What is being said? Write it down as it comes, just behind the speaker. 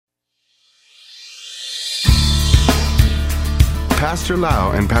Pastor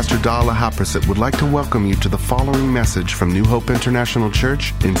Lau and Pastor Dala Haprasit would like to welcome you to the following message from New Hope International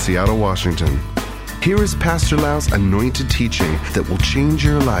Church in Seattle, Washington. Here is Pastor Lau's anointed teaching that will change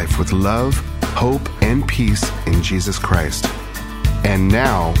your life with love, hope, and peace in Jesus Christ. And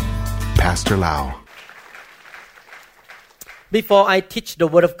now, Pastor Lau. Before I teach the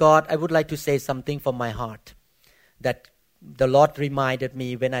Word of God, I would like to say something from my heart that the Lord reminded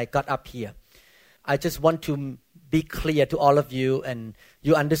me when I got up here. I just want to be clear to all of you and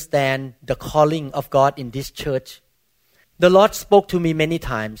you understand the calling of God in this church. The Lord spoke to me many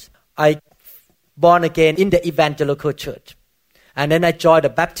times. I born again in the evangelical church. And then I joined the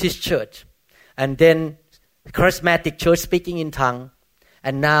Baptist church. And then charismatic church speaking in tongue.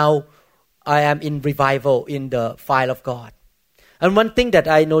 And now I am in revival in the fire of God. And one thing that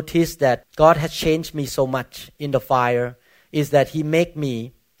I noticed that God has changed me so much in the fire is that He make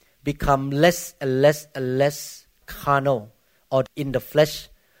me become less and less and less carnal or in the flesh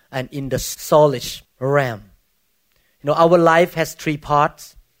and in the soulish realm. You know, our life has three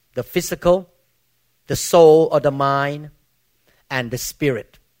parts: the physical, the soul or the mind, and the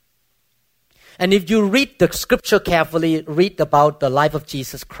spirit. And if you read the scripture carefully, read about the life of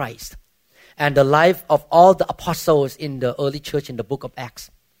Jesus Christ and the life of all the apostles in the early church in the book of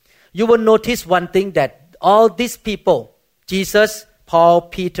Acts, you will notice one thing, that all these people, Jesus, Paul,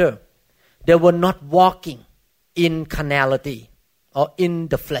 Peter, they were not walking in carnality or in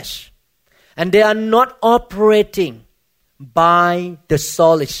the flesh. And they are not operating by the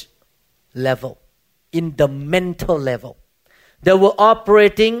soulish level, in the mental level. They were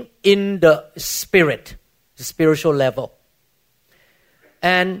operating in the spirit, the spiritual level.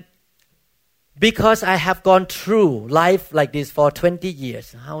 And because I have gone through life like this for 20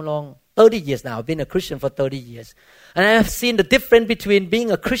 years, how long? 30 years now. I've been a Christian for 30 years. And I have seen the difference between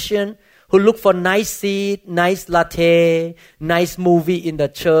being a Christian who look for nice seat, nice latte, nice movie in the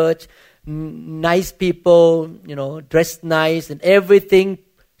church, nice people, dressed nice, and everything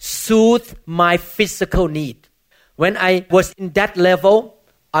soothe my physical need. When I was in that level,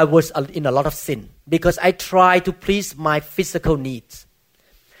 I was in a lot of sin because I tried to please my physical needs.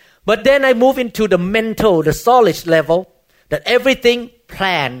 But then I move into the mental, the soulish level, that everything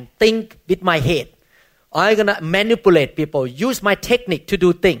plan, think with my head. I'm going to manipulate people, use my technique to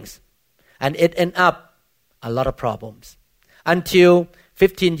do things. And it end up a lot of problems. Until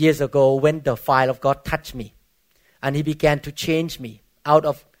 15 years ago when the fire of God touched me. And He began to change me out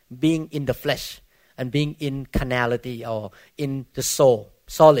of being in the flesh and being in carnality or in the soul,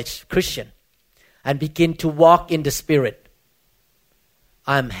 soulish Christian. And begin to walk in the spirit.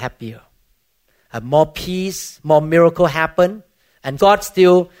 I'm happier. I have more peace, more miracle happen. And God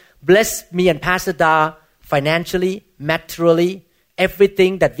still bless me and Pastor Da financially, materially,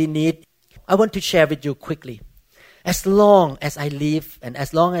 everything that we need. I want to share with you quickly. As long as I live and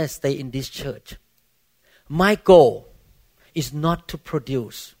as long as I stay in this church, my goal is not to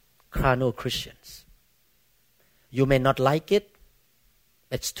produce carnal Christians. You may not like it.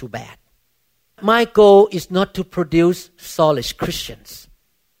 It's too bad. My goal is not to produce soulish Christians.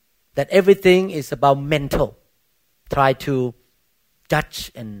 That everything is about mental. Try to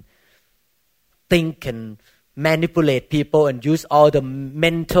judge and think and manipulate people and use all the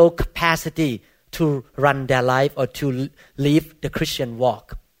mental capacity to run their life or to live the Christian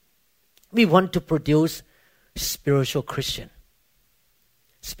walk. We want to produce spiritual Christians.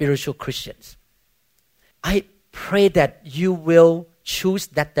 I pray that you will choose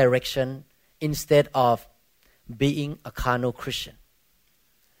that direction instead of being a carnal Christian.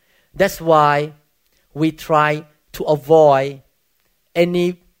 That's why we try to avoid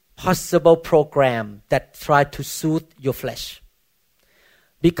any possible program that try to soothe your flesh.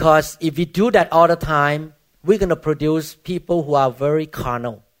 Because if we do that all the time, we're going to produce people who are very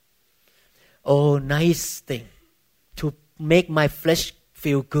carnal. Oh, nice thing to make my flesh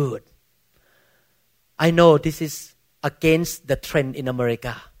feel good. I know this is against the trend in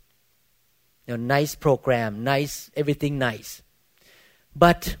America. Nice program, nice, everything nice.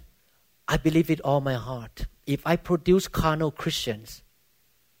 But I believe with all my heart, if I produce carnal Christians,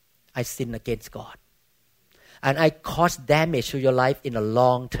 I sin against God. And I cause damage to your life in the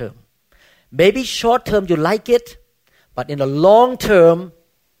long term. Maybe short term you like it, but in the long term,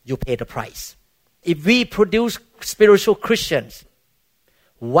 you pay the price. If we produce spiritual Christians,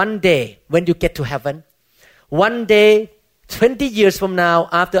 one day when you get to heaven, one day, 20 years from now,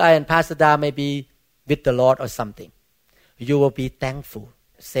 after I and Pastor Da may be with the Lord or something, you will be thankful.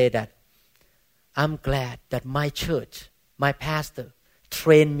 Say that, I'm glad that my church, my pastor,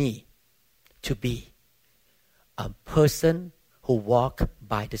 trained me to be a person who walk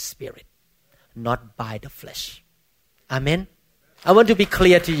by the Spirit, not by the flesh. Amen? I want to be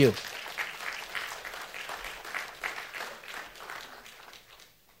clear to you.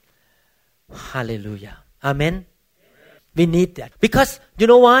 Hallelujah. Amen. We need that. Because, you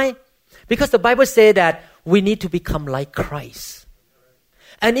know why? Because the Bible says that we need to become like Christ.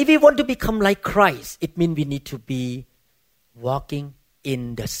 And if we want to become like Christ, it means we need to be walking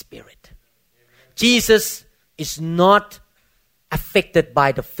in the Spirit. Jesus is not affected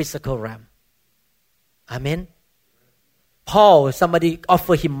by the physical realm. Amen. Paul, somebody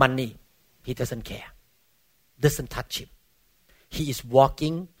offer him money. He doesn't care. Doesn't touch him. He is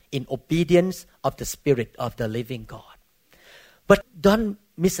walking in obedience of the Spirit of the living God. But don't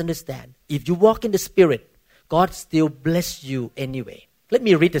misunderstand. If you walk in the Spirit, God still bless you anyway. Let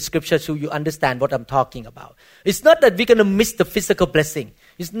me read the scripture so you understand what I'm talking about. It's not that we're going to miss the physical blessing.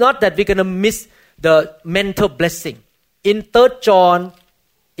 It's not that we're going to miss the mental blessing. In 3 John,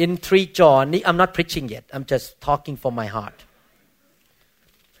 in 3 John, I'm not preaching yet. I'm just talking from my heart.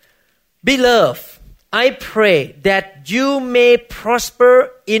 Beloved, I pray that you may prosper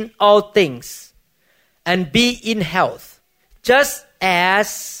in all things and be in health, just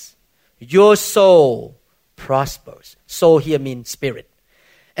as your soul prospers. Soul here means spirit.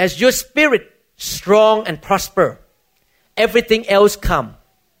 As your spirit strong and prosper, everything else come.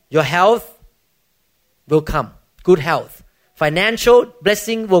 Your health will come. Good health. Financial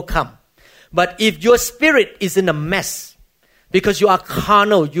blessing will come. But if your spirit is in a mess, because you are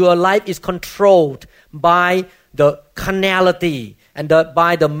carnal, your life is controlled by the carnality and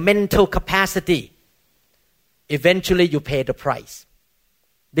by the mental capacity, eventually you pay the price.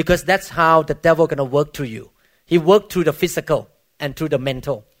 Because that's how the devil going to work through you. He works through the physical and through the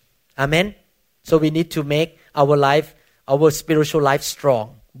mental. Amen? So we need to make our life, our spiritual life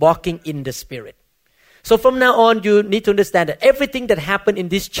strong, walking in the Spirit. So from now on, you need to understand that everything that happened in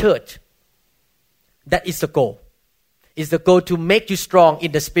this church, that is the goal. Is the goal to make you strong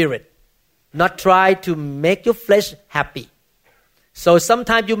in the Spirit, not try to make your flesh happy. So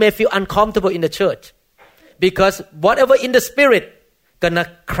sometimes you may feel uncomfortable in the church because whatever in the Spirit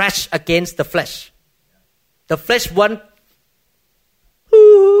gonna crash against the flesh. The flesh want,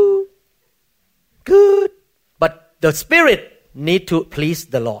 ooh, good, but the Spirit need to please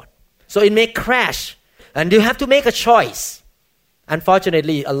the Lord. So it may crash, and you have to make a choice.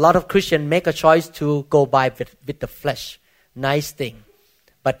 Unfortunately, a lot of Christians make a choice to go by with the flesh. Nice thing.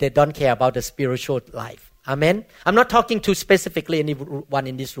 But they don't care about the spiritual life. Amen? I'm not talking to specifically anyone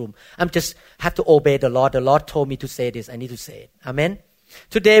in this room. I'm just have to obey the Lord. The Lord told me to say this. I need to say it. Amen?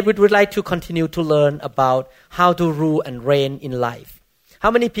 Today, we would like to continue to learn about how to rule and reign in life.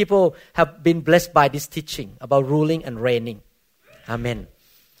 How many people have been blessed by this teaching about ruling and reigning? Amen.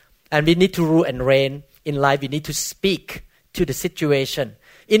 And we need to rule and reign in life. We need to speak to the situation.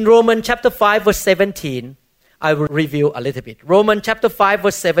 In Romans chapter 5 verse 17, I will review a little bit. Romans chapter 5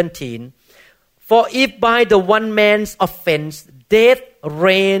 verse 17. For if by the one man's offense death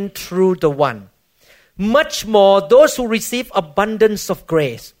reigned through the one, much more those who receive abundance of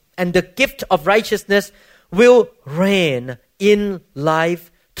grace and the gift of righteousness will reign in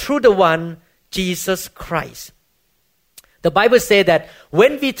life through the one, Jesus Christ. The Bible says that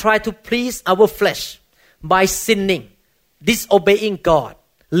when we try to please our flesh by sinning, disobeying God,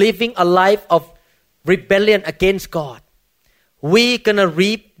 living a life of rebellion against God, we're going to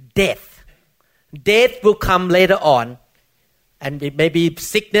reap death. Death will come later on, and it may be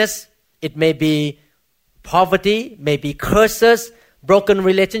sickness, it may be poverty, maybe curses, broken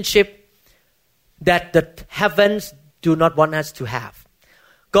relationship that the heavens do not want us to have.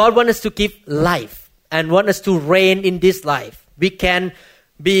 God wants us to give life and want us to reign in this life. We can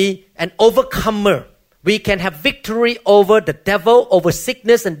be an overcomer. We can have victory over the devil, over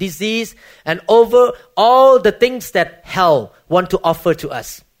sickness and disease, and over all the things that hell want to offer to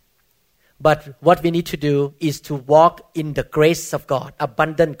us. But what we need to do is to walk in the grace of God,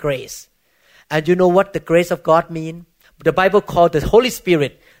 abundant grace. And you know what the grace of God means? The Bible calls the Holy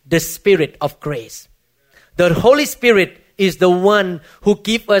Spirit the Spirit of grace. The Holy Spirit is the one who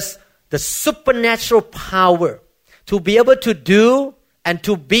gives us the supernatural power to be able to do and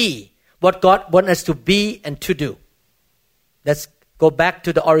to be what God wants us to be and to do. Let's go back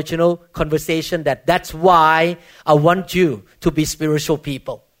to the original conversation that's why I want you to be spiritual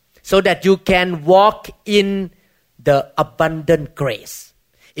people, so that you can walk in the abundant grace.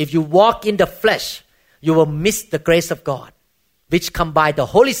 If you walk in the flesh, you will miss the grace of God, which comes by the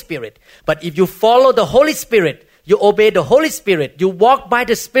Holy Spirit. But if you follow the Holy Spirit, you obey the Holy Spirit, you walk by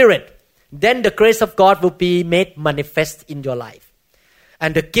the Spirit, then the grace of God will be made manifest in your life.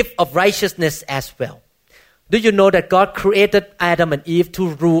 And the gift of righteousness as well. Do you know that God created Adam and Eve to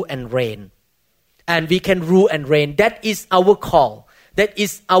rule and reign? and we can rule and reign. That is our call. That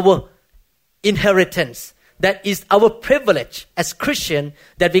is our inheritance. That is our privilege as Christian,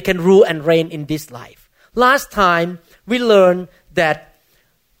 that we can rule and reign in this life. Last time we learned that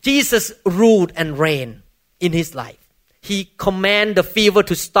Jesus ruled and reigned in his life. He commanded the fever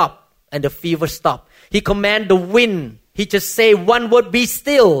to stop, and the fever stopped. He commanded the wind. He just say one word, be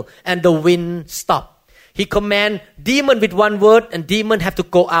still, and the wind stopped. He commanded demon with one word, and demon have to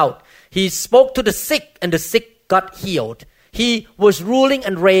go out. He spoke to the sick, and the sick got healed. He was ruling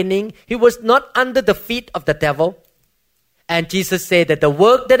and reigning. He was not under the feet of the devil. And Jesus said that the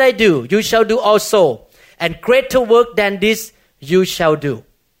work that I do, you shall do also. And greater work than this, you shall do.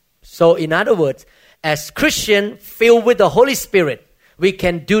 So in other words, as Christian filled with the Holy Spirit, we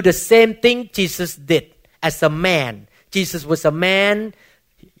can do the same thing Jesus did as a man. Jesus was a man.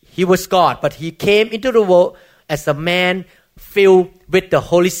 He was God, but he came into the world as a man filled with the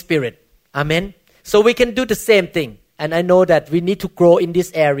Holy Spirit. Amen. So we can do the same thing. And I know that we need to grow in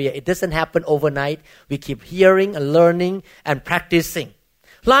this area. It doesn't happen overnight. We keep hearing and learning and practicing.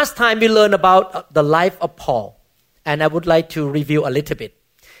 Last time we learned about the life of Paul. And I would like to review a little bit.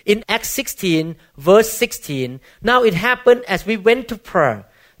 In Acts 16, verse 16, now it happened as we went to prayer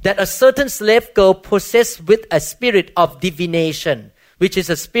that a certain slave girl possessed with a spirit of divination, which is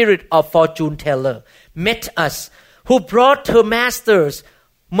a spirit of fortune teller, met us, who brought her masters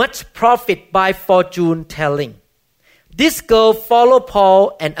much profit by fortune telling. This girl followed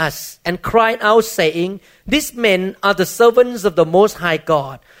Paul and us and cried out, saying, these men are the servants of the Most High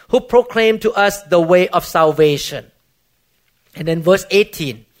God, who proclaim to us the way of salvation. And then verse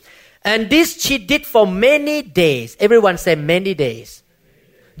 18. And this she did for many days. Everyone say many days.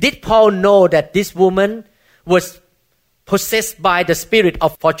 Did Paul know that this woman was possessed by the spirit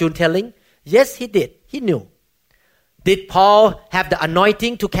of fortune telling? Yes, he did. He knew. Did Paul have the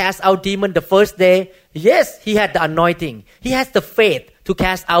anointing to cast out demon the first day? Yes, he had the anointing. He has the faith to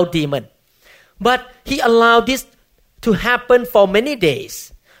cast out demon. But he allowed this to happen for many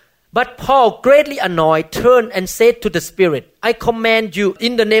days. But Paul, greatly annoyed, turned and said to the spirit, I command you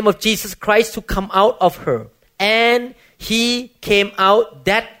in the name of Jesus Christ to come out of her. And he came out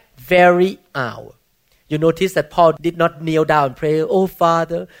that very hour. You notice that Paul did not kneel down and pray, oh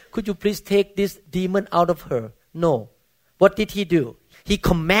Father, could you please take this demon out of her? No. What did he do? He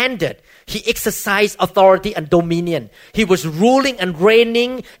commanded. He exercised authority and dominion. He was ruling and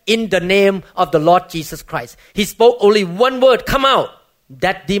reigning in the name of the Lord Jesus Christ. He spoke only one word, come out.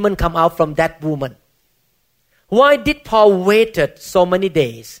 That demon come out from that woman. Why did Paul waited so many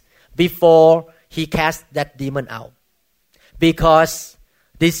days before he cast that demon out? Because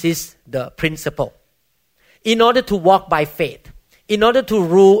this is the principle. In order to walk by faith, in order to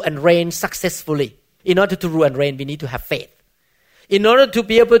rule and reign successfully, in order to rule and reign, we need to have faith. In order to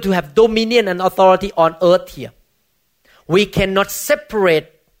be able to have dominion and authority on earth here, we cannot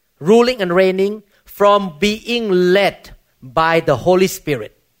separate ruling and reigning from being led by the Holy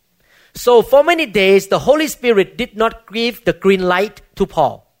Spirit. So for many days, the Holy Spirit did not give the green light to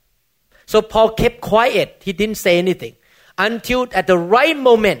Paul. So Paul kept quiet. He didn't say anything. Until at the right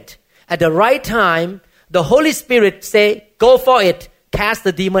moment, at the right time, the Holy Spirit said, go for it, cast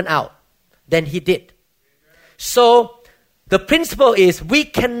the demon out. Then he did. So the principle is we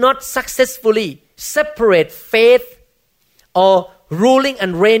cannot successfully separate faith or ruling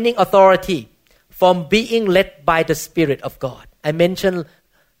and reigning authority from being led by the Spirit of God. I mentioned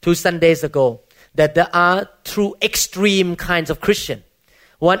 2 Sundays ago that there are two extreme kinds of Christian.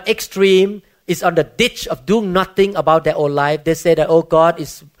 One extreme is on the ditch of doing nothing about their own life. They say that, oh, God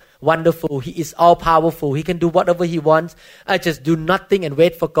is wonderful. He is all powerful. He can do whatever he wants. I just do nothing and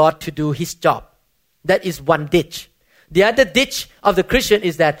wait for God to do his job. That is one ditch. The other ditch of the Christian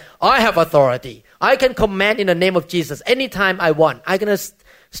is that I have authority. I can command in the name of Jesus anytime I want. I'm going to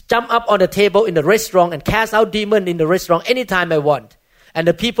jump up on the table in the restaurant and cast out demon in the restaurant anytime I want. And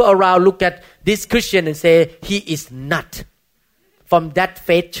the people around look at this Christian and say, he is not from that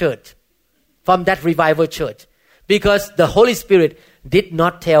faith church, from that revival church. Because the Holy Spirit did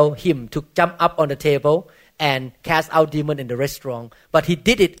not tell him to jump up on the table and cast out demon in the restaurant, but he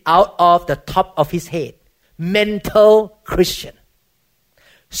did it out of the top of his head. Mental Christian.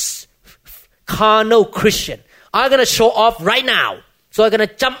 Carnal Christian. I'm going to show off right now. So I'm going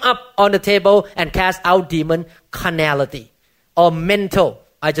to jump up on the table and cast out demon. Carnality. Or mental.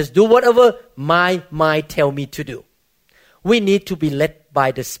 I just do whatever my mind tell me to do. We need to be led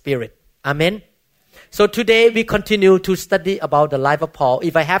by the Spirit. Amen. So today we continue to study about the life of Paul.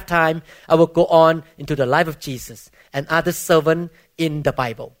 If I have time, I will go on into the life of Jesus and other servants in the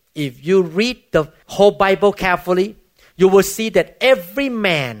Bible. If you read the whole Bible carefully, you will see that every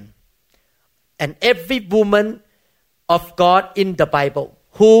man, and every woman of God in the Bible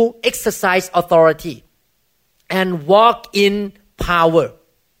who exercise authority and walk in power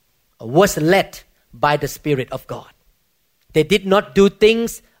was led by the Spirit of God. They did not do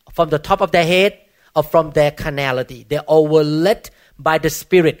things from the top of their head or from their carnality. They all were led by the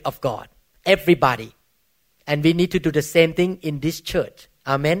Spirit of God. Everybody. And we need to do the same thing in this church.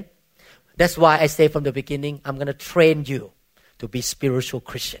 Amen. That's why I say from the beginning, I'm going to train you to be spiritual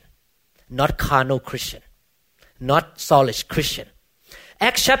Christian, not carnal Christian, not soulish Christian.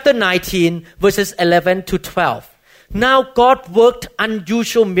 Acts chapter 19, verses 11 to 12. Now God worked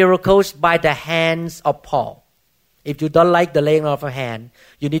unusual miracles by the hands of Paul. If you don't like the laying on of a hand,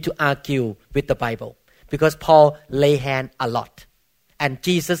 you need to argue with the Bible. Because Paul lay hand a lot. And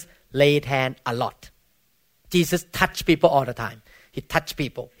Jesus laid hand a lot. Jesus touched people all the time. He touched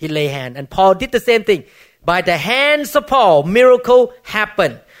people. He lay hand. And Paul did the same thing. By the hands of Paul, miracle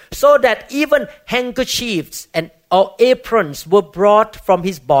happened. So that even handkerchiefs and or aprons were brought from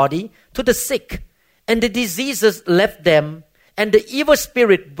his body to the sick. And the diseases left them. And the evil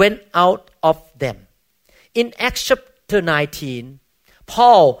spirit went out of them. In Acts chapter 19,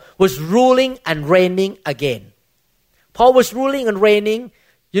 Paul was ruling and reigning again. Paul was ruling and reigning.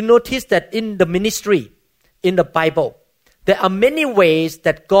 You notice that in the ministry, in the Bible, there are many ways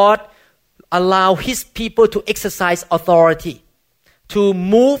that God allows His people to exercise authority, to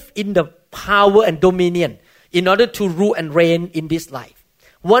move in the power and dominion in order to rule and reign in this life.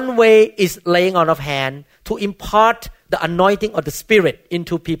 One way is laying on of hand to impart the anointing of the Spirit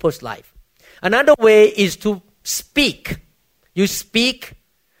into people's life. Another way is to speak. You speak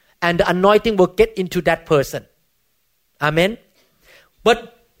and the anointing will get into that person. Amen.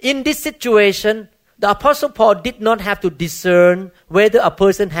 But in this situation, the Apostle Paul did not have to discern whether a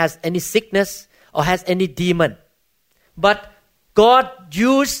person has any sickness or has any demon. But God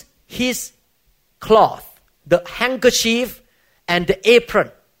used his cloth, the handkerchief and the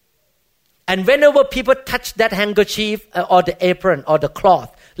apron. And whenever people touch that handkerchief or the apron or the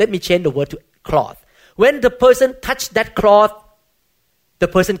cloth, let me change the word to cloth. When the person touched that cloth, the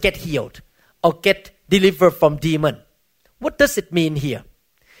person get healed or get delivered from demon. What does it mean here?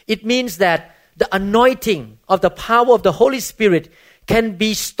 It means that the anointing of the power of the Holy Spirit can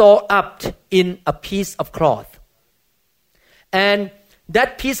be stored up in a piece of cloth. And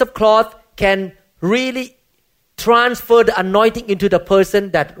that piece of cloth can really transfer the anointing into the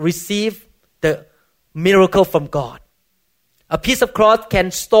person that received the miracle from God. A piece of cloth can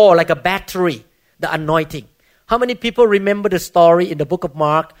store like a battery, the anointing. How many people remember the story in the book of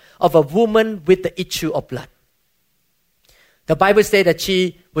Mark of a woman with the issue of blood? The Bible says that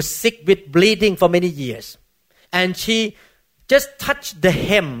she was sick with bleeding for many years. And she just touched the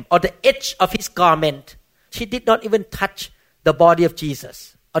hem or the edge of his garment. She did not even touch the body of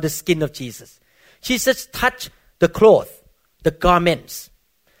Jesus or the skin of Jesus. She just touched the cloth, the garments.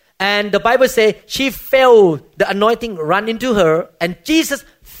 And the Bible says she felt the anointing run into her, and Jesus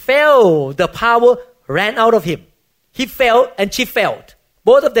felt the power ran out of him. He felt and she felt.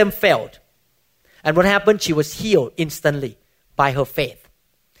 Both of them felt. And what happened? She was healed instantly by her faith.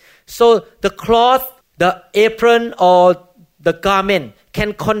 So the cloth, the apron, or the garment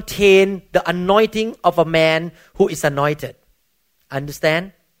can contain the anointing of a man who is anointed.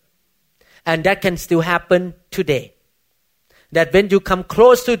 Understand? And that can still happen today. That when you come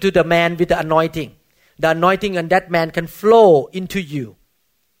closer to the man with the anointing on that man can flow into you.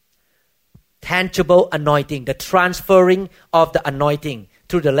 Tangible anointing, the transferring of the anointing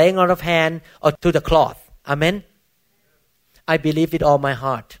through the laying on of hand or to the cloth. Amen? I believe with all my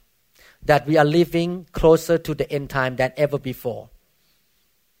heart that we are living closer to the end time than ever before.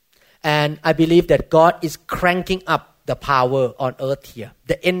 And I believe that God is cranking up the power on earth here,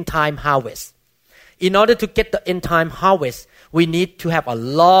 the end time harvest. In order to get the end time harvest, we need to have a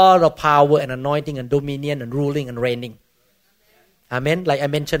lot of power and anointing and dominion and ruling and reigning. Amen. Like I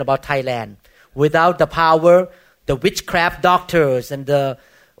mentioned about Thailand. Without the power, the witchcraft doctors and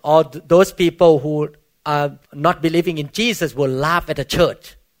all those people who are not believing in Jesus will laugh at the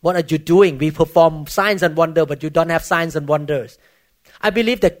church. What are you doing? We perform signs and wonders, but you don't have signs and wonders. I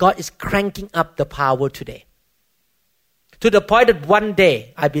believe that God is cranking up the power today. To the point that one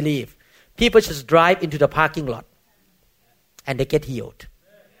day, I believe, people just drive into the parking lot and they get healed.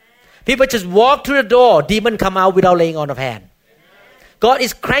 People just walk through the door, demon come out without laying on of hand. God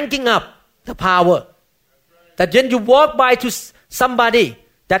is cranking up the power. That when you walk by to somebody,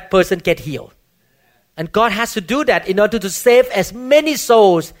 that person get healed. And God has to do that in order to save as many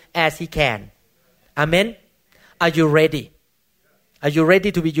souls as He can. Amen? Are you ready? Are you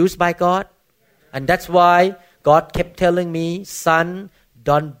ready to be used by God? And that's why God kept telling me, son,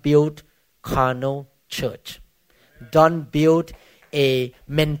 don't build carnal church. Don't build a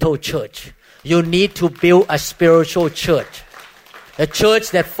mental church. You need to build a spiritual church. A church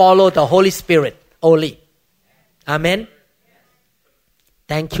that follows the Holy Spirit only. Amen.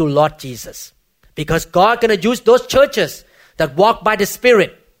 Thank you, Lord Jesus. Because God going to use those churches that walk by the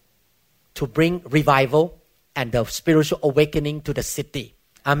Spirit to bring revival and the spiritual awakening to the city.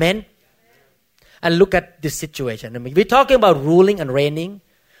 Amen. And look at this situation. I mean, we're talking about ruling and reigning.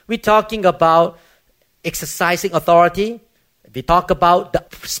 We're talking about exercising authority. We talk about the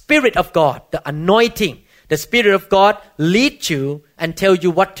Spirit of God, the anointing. The Spirit of God lead you and tell you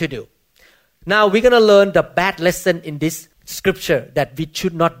what to do. Now we're going to learn the bad lesson in this scripture that we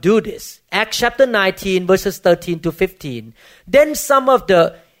should not do this. Acts chapter 19 verses 13 to 15. Then some of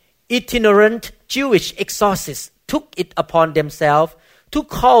the itinerant Jewish exorcists took it upon themselves to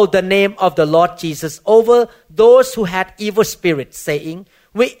call the name of the Lord Jesus over those who had evil spirits, saying,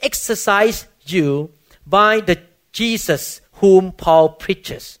 "We exorcise you by the Jesus whom Paul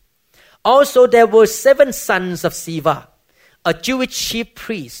preaches." Also, there were 7 sons of Sceva, a Jewish chief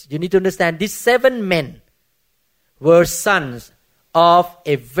priest. You need to understand, these 7 men were sons of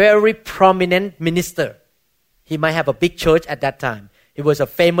a very prominent minister. He might have a big church at that time. He was a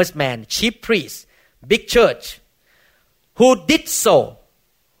famous man, chief priest, big church, who did so.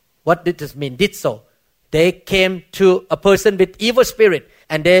 What did this mean, did so? They came to a person with evil spirit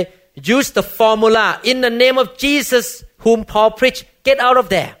and they used the formula, "In the name of Jesus whom Paul preached, get out of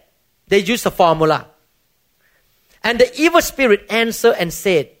there." They used the formula. And the evil spirit answered and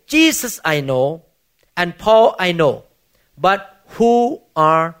said, "Jesus I know, and Paul I know, but who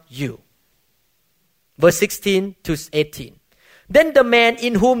are you?" Verse 16 to 18. Then the man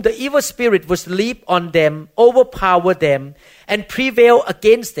in whom the evil spirit was leaped on them, overpowered them, and prevailed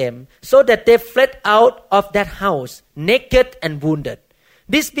against them, so that they fled out of that house, naked and wounded.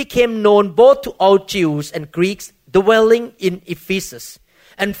 This became known both to all Jews and Greeks dwelling in Ephesus,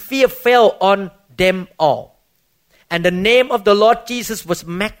 and fear fell on them all. And the name of the Lord Jesus was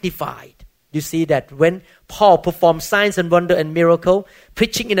magnified. You see that when Paul performed signs and wonder and miracle,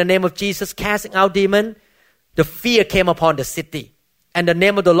 preaching in the name of Jesus, casting out demons, the fear came upon the city. And the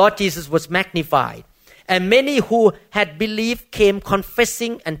name of the Lord Jesus was magnified. And many who had believed came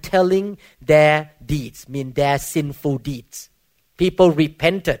confessing and telling their deeds, mean their sinful deeds. People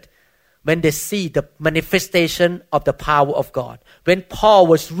repented when they see the manifestation of the power of God. When Paul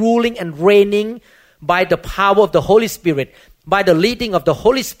was ruling and reigning by the power of the Holy Spirit, by the leading of the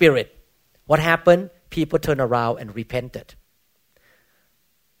Holy Spirit, what happened? People turned around and repented.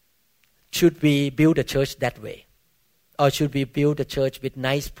 Should we build a church that way? Or should we build a church with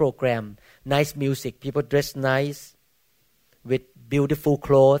nice program, nice music, people dress nice, with beautiful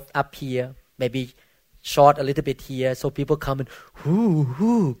clothes up here, maybe short a little bit here, so people come and,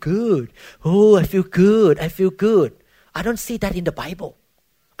 ooh, good. Oh, I feel good. I don't see that in the Bible.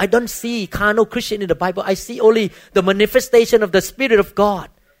 I don't see carnal Christian in the Bible. I see only the manifestation of the Spirit of God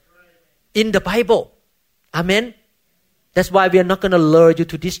in the Bible. Amen? That's why we are not going to lure you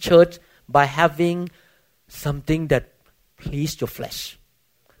to this church by having something that please your flesh.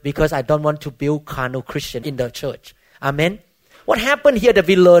 Because I don't want to build carnal Christian in the church. Amen? What happened here that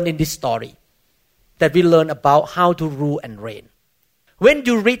we learn in this story? That we learn about how to rule and reign. When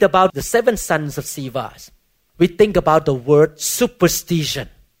you read about the 7 sons of Sceva, we think about the word superstition.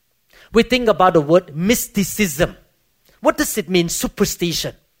 We think about the word mysticism. What does it mean,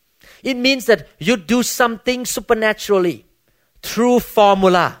 superstition? It means that you do something supernaturally through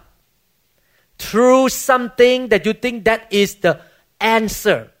formula, through something that you think that is the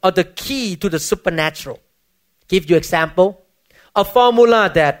answer or the key to the supernatural. Give you example. A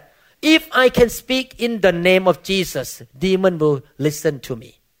formula that if I can speak in the name of Jesus, demon will listen to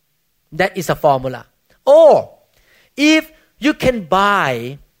me. That is a formula. Or if you can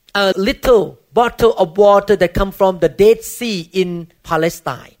buy a little bottle of water that comes from the Dead Sea in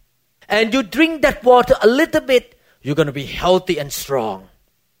Palestine, and you drink that water a little bit, you're going to be healthy and strong.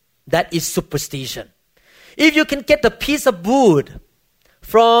 That is superstition. If you can get a piece of wood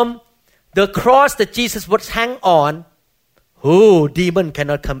from the cross that Jesus was hanged on, demon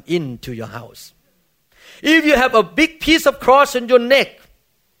cannot come into your house. If you have a big piece of cross on your neck,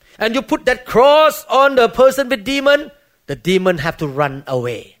 and you put that cross on the person with demon, the demon have to run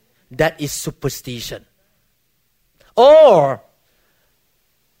away. That is superstition. Or,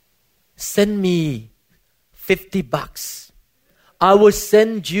 send me $50. I will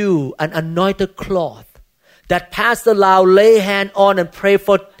send you an anointed cloth that Pastor Lau lay hand on and pray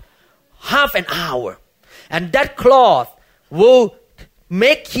for half an hour. And that cloth will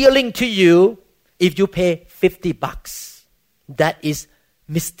make healing to you if you pay $50. That is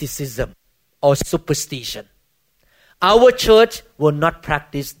mysticism. or superstition. Our church will not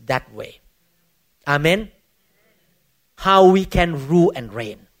practice that way. Amen. How we can rule and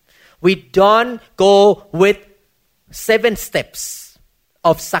reign. We don't go with 7 steps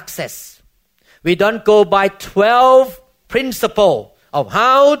of success. We don't go by 12 principles of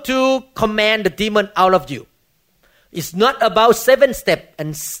how to command the demon out of you. It's not about 7 steps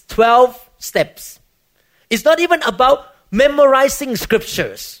and 12 steps. It's not even about memorizing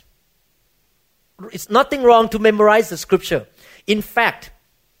scriptures. It's nothing wrong to memorize the scripture. In fact,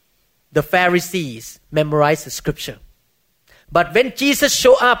 the Pharisees memorized the scripture. But when Jesus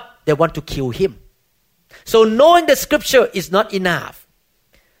showed up, they want to kill him. So knowing the scripture is not enough.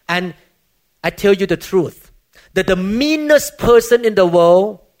 And I tell you the truth, that the meanest person in the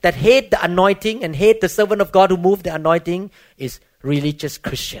world that hate the anointing and hate the servant of God who moved the anointing is religious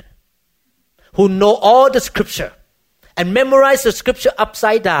Christian. Who know all the scripture and memorize the scripture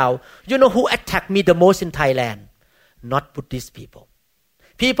upside down. You know who attack me the most in Thailand? Not Buddhist people.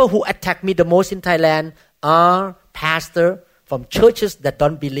 People who attack me the most in Thailand are pastors from churches that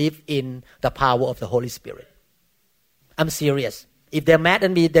don't believe in the power of the Holy Spirit. I'm serious. If they're mad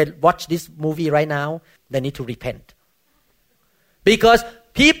at me, they watch this movie right now, they need to repent. Because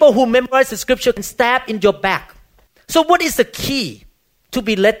people who memorize the scripture can stab in your back. So what is the key to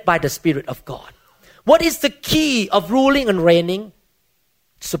be led by the Spirit of God? What is the key of ruling and reigning?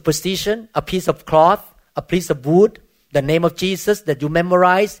 Superstition, a piece of cloth, a piece of wood, the name of Jesus that you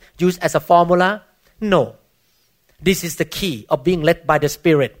memorize, use as a formula? No. This is the key of being led by the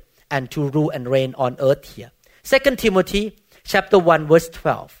Spirit and to rule and reign on earth here. 2 Timothy chapter 1 verse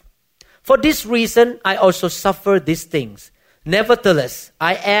 12. For this reason I also suffer these things. Nevertheless,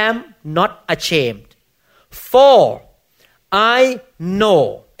 I am not ashamed. For I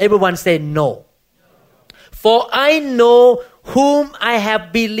know. Everyone say no. For I know whom I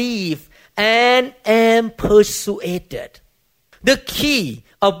have believed and am persuaded. The key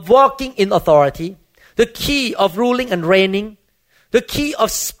of walking in authority, the key of ruling and reigning, the key of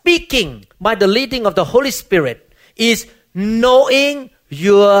speaking by the leading of the Holy Spirit is knowing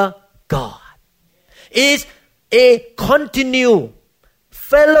your God. Is a continued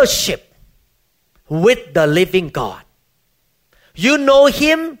fellowship with the living God. You know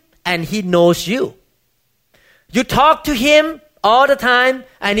Him and He knows you. You talk to Him all the time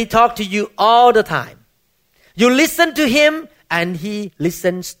and He talks to you all the time. You listen to Him and He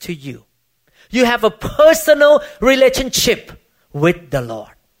listens to you. You have a personal relationship with the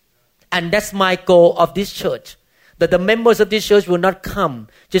Lord. And that's my goal of this church. That the members of this church will not come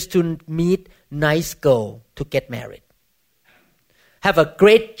just to meet nice girl to get married. Have a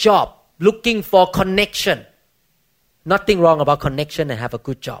great job, looking for connection. Nothing wrong about connection and have a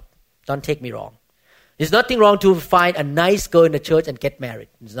good job. Don't take me wrong. There's nothing wrong to find a nice girl in the church and get married.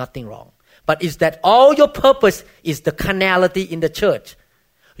 There's nothing wrong. But is that all your purpose is the carnality in the church?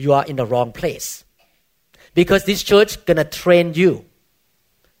 You are in the wrong place. Because this church gonna train you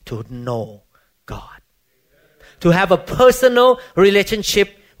to know God. To have a personal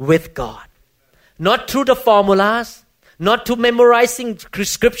relationship with God. Not through the formulas, not to memorizing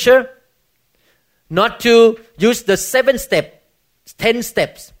scripture, not to use the 7 steps, 10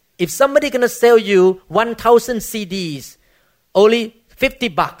 steps. If somebody gonna sell you 1,000 CDs, only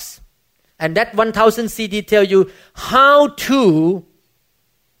 $50, and that 1,000 CD tell you how to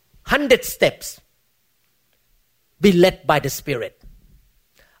 100 steps be led by the Spirit,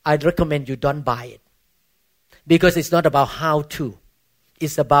 I'd recommend you don't buy it. Because it's not about how to.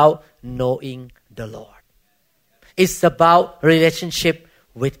 It's about knowing the Lord. It's about relationship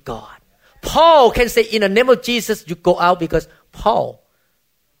with God. Paul can say, in the name of Jesus, you go out because Paul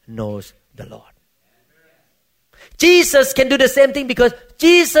knows the Lord. Jesus can do the same thing because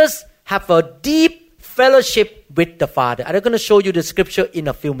Jesus have a deep fellowship with the Father. I'm going to show you the scripture in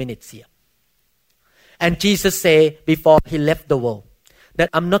a few minutes here. And Jesus said before He left the world that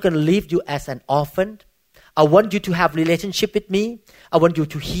I'm not going to leave you as an orphan. I want you to have relationship with me. I want you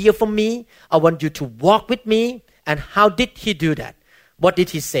to hear from me. I want you to walk with me. And how did He do that? What did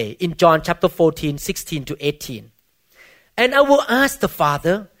He say? In John chapter 14, 16 to 18. And I will ask the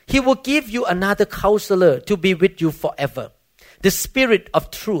Father, He will give you another counselor to be with you forever. The Spirit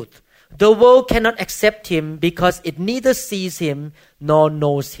of truth. The world cannot accept Him because it neither sees Him nor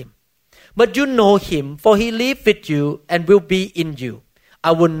knows Him. But you know Him, for He lives with you and will be in you.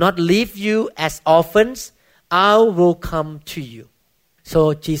 I will not leave you as orphans. I will come to you.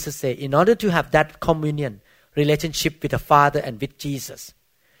 So Jesus said, in order to have that communion, relationship with the Father and with Jesus,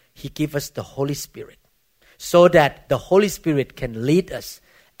 He gives us the Holy Spirit so that the Holy Spirit can lead us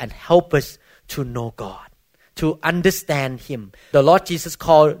and help us to know God. to understand Him. The Lord Jesus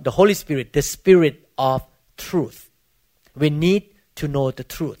called the Holy Spirit the Spirit of truth. We need to know the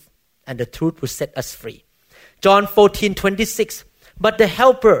truth, and the truth will set us free. John 14:26. But the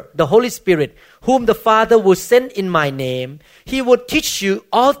Helper, the Holy Spirit, whom the Father will send in my name, He will teach you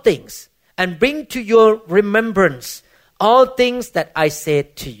all things and bring to your remembrance all things that I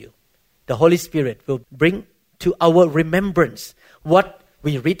said to you. The Holy Spirit will bring to our remembrance what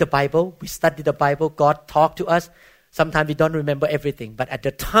we read the Bible, we study the Bible, God talk to us. Sometimes we don't remember everything, but at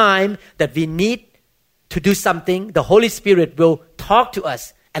the time that we need to do something, the Holy Spirit will talk to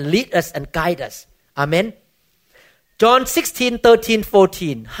us and lead us and guide us. Amen. John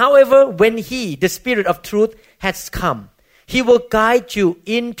 16:13-14. However, when He, the Spirit of truth, has come, He will guide you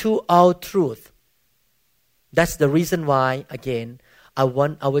into all truth. That's the reason why, again, I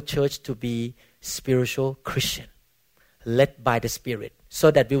want our church to be spiritual Christian, led by the Spirit,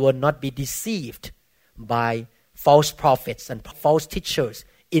 so that we will not be deceived by false prophets and false teachers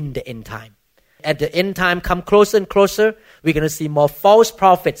in the end time. At the end time come closer and closer, we're going to see more false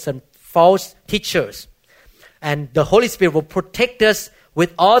prophets and false teachers. And the Holy Spirit will protect us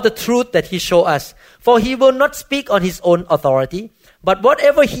with all the truth that He shows us. For He will not speak on His own authority, but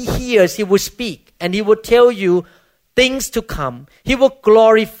whatever He hears, He will speak. And He will tell you things to come. He will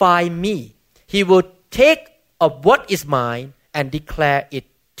glorify me. He will take of what is mine and declare it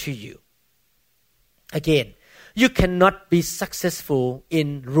to you. Again, you cannot be successful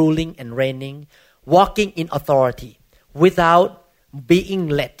in ruling and reigning, walking in authority, without being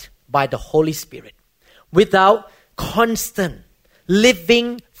led by the Holy Spirit, without constant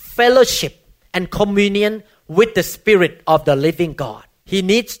living fellowship and communion with the Spirit of the living God. He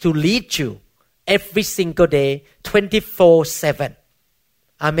needs to lead you every single day, 24/7.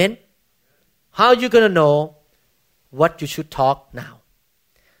 Amen. How are you going to know what you should talk now?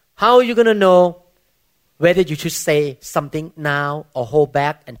 How are you going to know whether you should say something now or hold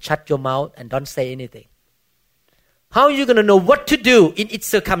back and shut your mouth and don't say anything? How are you going to know what to do in its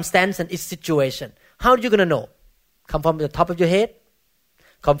circumstance and its situation? How are you going to know? Come from the top of your head?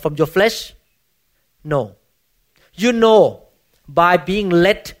 Come from your flesh? No. You know by being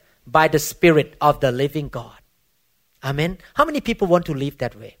led by the Spirit of the living God. Amen. How many people want to live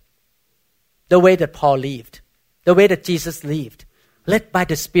that way? The way that Paul lived. The way that Jesus lived. Led by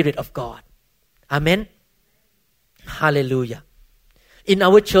the Spirit of God. Amen. Hallelujah. In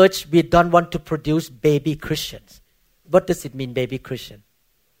our church, we don't want to produce baby Christians. What does it mean, baby Christian?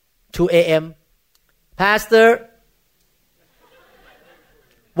 2 a.m. Pastor,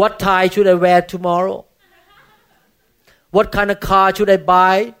 what tie should I wear tomorrow? What kind of car should I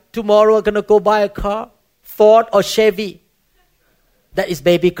buy? Tomorrow I'm going to go buy a car. Ford or Chevy. That is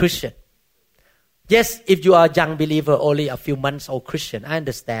baby Christian. Yes, if you are a young believer, only a few months old Christian, I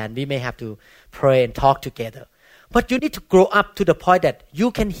understand. We may have to pray and talk together. But you need to grow up to the point that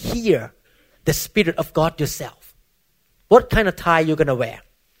you can hear the Spirit of God yourself. What kind of tie you're going to wear?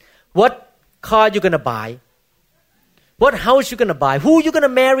 What car you're going to buy? What house you're going to buy? Who you're going to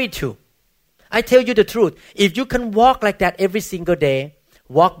marry to? I tell you the truth. If you can walk like that every single day,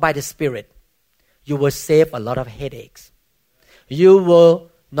 walk by the Spirit, you will save a lot of headaches. You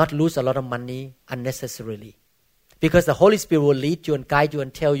will not lose a lot of money unnecessarily. Because the Holy Spirit will lead you and guide you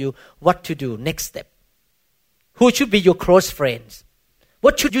and tell you what to do, next step. Who should be your close friends?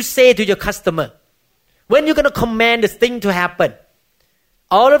 What should you say to your customer? When you're going to command this thing to happen?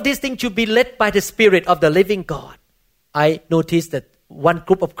 All of these things should be led by the Spirit of the living God. I noticed that one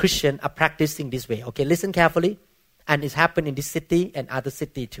group of Christians are practicing this way. Okay, listen carefully. And it's happened in this city and other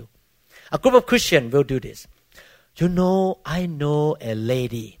city too. A group of Christians will do this. You know, I know a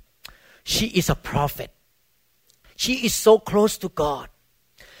lady. She is a prophet. She is so close to God.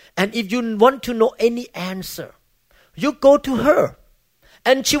 And if you want to know any answer, you go to her.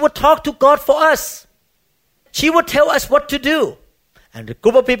 And she will talk to God for us. She will tell us what to do. And the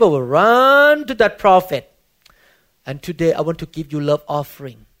group of people will run to that prophet. And today I want to give you love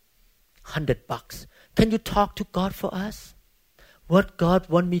offering. $100. Can you talk to God for us? What God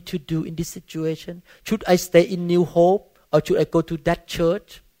want me to do in this situation? Should I stay in New Hope or should I go to that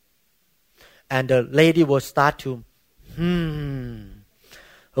church? And the lady will start to,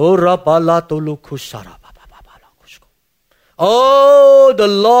 Oh, the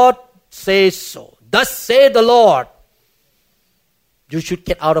Lord says so. Thus say the Lord. You should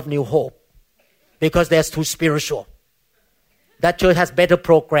get out of New Hope because that's too spiritual. That church has better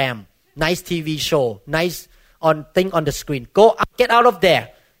program, nice TV show, nice thing on the screen. Go get out of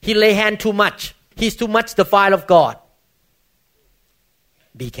there. He lay hand too much. He's too much the fire of God.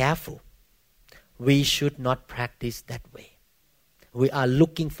 Be careful. We should not practice that way. We are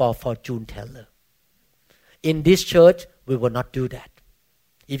looking for fortune teller. In this church, we will not do that.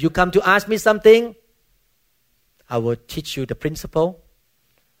 If you come to ask me something, I will teach you the principle.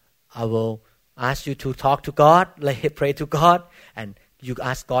 I will ask you to talk to God, pray to God, and you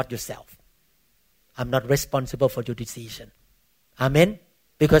ask God yourself. I'm not responsible for your decision. Amen?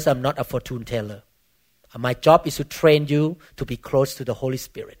 Because I'm not a fortune teller. My job is to train you to be close to the Holy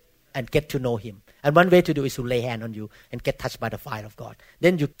Spirit and get to know Him. And one way to do is to lay hand on you and get touched by the fire of God.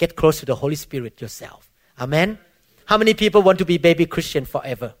 Then you get close to the Holy Spirit yourself. Amen? How many people want to be baby Christian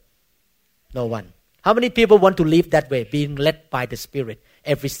forever? No one. How many people want to live that way, being led by the Spirit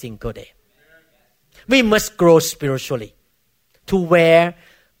every single day? We must grow spiritually to where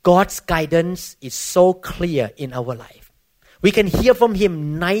God's guidance is so clear in our life. We can hear from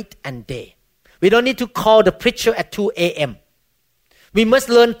Him night and day. We don't need to call the preacher at 2 a.m. We must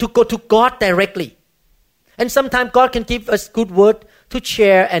learn to go to God directly. And sometimes God can give us good word to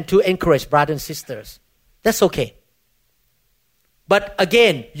share and to encourage brothers and sisters. That's okay. But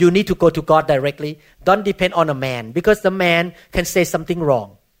again, you need to go to God directly. Don't depend on a man, because the man can say something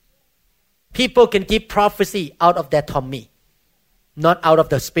wrong. People can give prophecy out of their tummy, not out of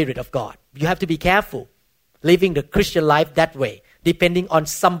the Spirit of God. You have to be careful living the Christian life that way, depending on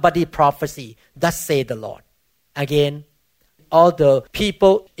somebody's prophecy. Thus say the Lord. Again, all the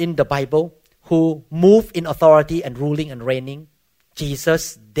people in the Bible who move in authority and ruling and reigning,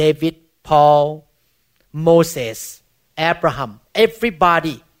 Jesus, David, Paul, Moses, Abraham,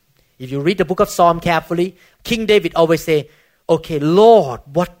 everybody. If you read the book of Psalm carefully, King David always say, okay, Lord,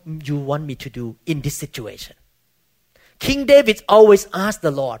 what you want me to do in this situation? King David always asked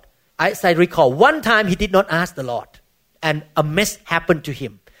the Lord. As I recall, one time he did not ask the Lord, and a mess happened to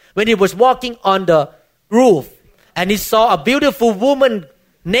him. When he was walking on the roof, and he saw a beautiful woman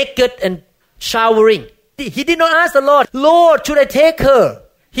naked and showering, he did not ask the Lord, Lord, should I take her?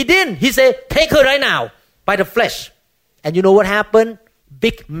 He didn't. He said, take her right now by the flesh. And you know what happened?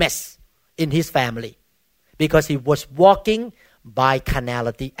 Big mess in his family, because he was walking by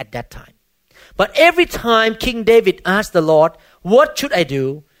carnality at that time. But every time King David asked the Lord, what should I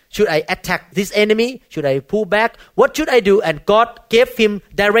do? Should I attack this enemy? Should I pull back? What should I do? And God gave him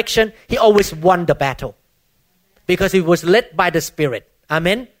direction. He always won the battle because he was led by the Spirit.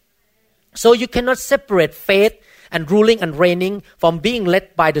 Amen? So you cannot separate faith and ruling and reigning from being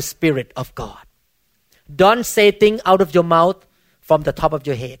led by the Spirit of God. Don't say things out of your mouth from the top of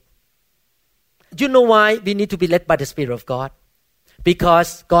your head. Do you know why we need to be led by the Spirit of God?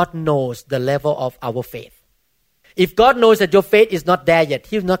 Because God knows the level of our faith. If God knows that your faith is not there yet,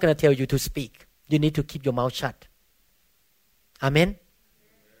 He's not going to tell you to speak. You need to keep your mouth shut. Amen?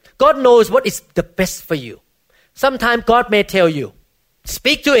 God knows what is the best for you. Sometimes God may tell you,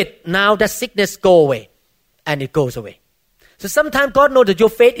 speak to it. Now that sickness go away. And it goes away. So sometimes God knows that your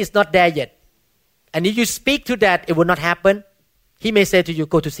faith is not there yet. And if you speak to that, it will not happen. He may say to you,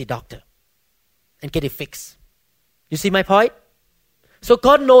 go to see doctor and get it fixed. You see my point? So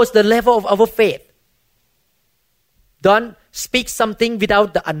God knows the level of our faith. Don't speak something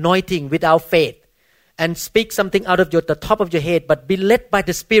without the anointing, without faith. And speak something out of the top of your head, but be led by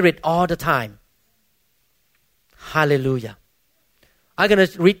the Spirit all the time. Hallelujah. I'm going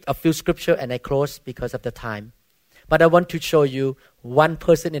to read a few scripture and I close because of the time. But I want to show you one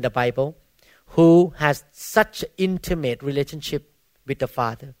person in the Bible who has such intimate relationship with the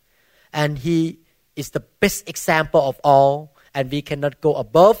Father. And he is the best example of all. And we cannot go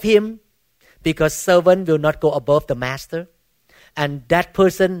above him, because servant will not go above the master. And that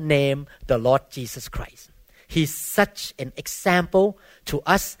person named the Lord Jesus Christ. He's such an example to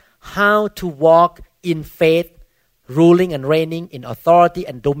us how to walk in faith, ruling and reigning in authority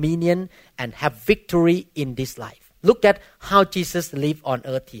and dominion, and have victory in this life. Look at how Jesus lived on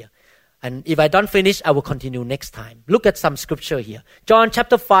earth here. And if I don't finish, I will continue next time. Look at some scripture here. John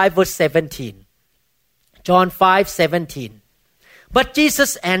chapter 5 verse 17. John 5:17. But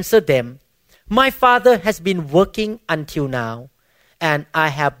Jesus answered them, my Father has been working until now, and I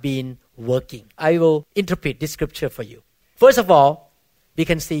have been working. I will interpret this scripture for you. First of all, we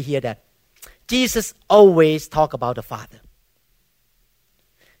can see here that Jesus always talked about the Father.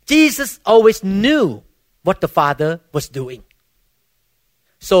 Jesus always knew what the Father was doing.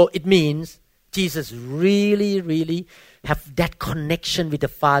 So it means Jesus really have that connection with the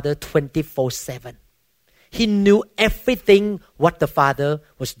Father 24/7. He knew everything what the Father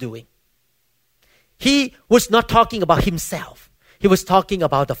was doing. He was not talking about himself. He was talking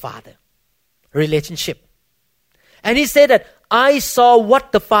about the Father. Relationship. And he said that I saw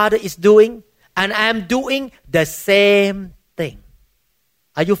what the Father is doing and I am doing the same thing.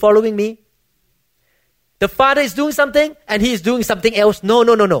 Are you following me? The Father is doing something and He is doing something else.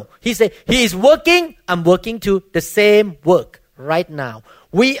 No. He said, He is working, I'm working to the same work right now.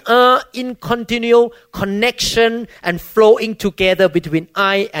 We are in continual connection and flowing together between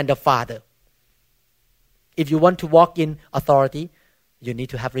I and the Father. If you want to walk in authority, you need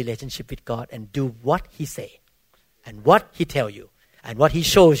to have relationship with God and do what He say and what He tell you and what He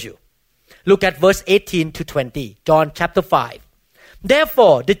shows you. Look at verse 18 to 20, John chapter 5.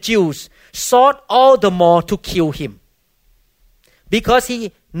 Therefore, the Jews sought all the more to kill Him, because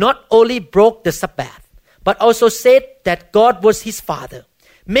He not only broke the Sabbath, but also said that God was His Father,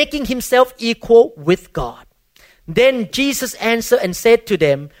 making Himself equal with God. Then Jesus answered and said to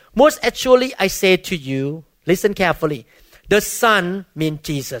them, most assuredly I say to you, listen carefully, the Son, means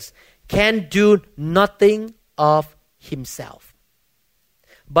Jesus, can do nothing of Himself,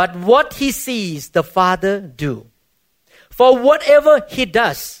 but what He sees the Father do. For whatever He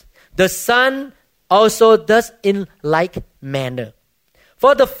does, the Son also does in like manner.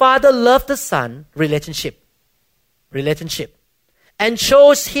 For the Father loved the Son, relationship, and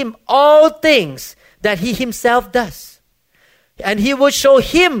shows Him all things that He Himself does. And He will show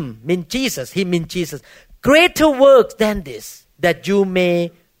Him, mean Jesus, greater works than this, that you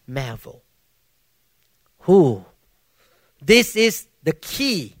may marvel. Who? This is the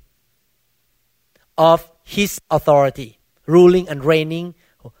key of His authority, ruling and reigning.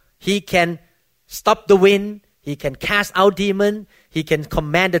 He can stop the wind. He can cast out demons. He can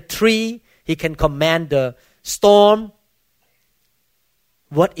command the tree. He can command the storm.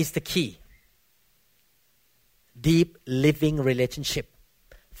 What is the key? Deep living relationship,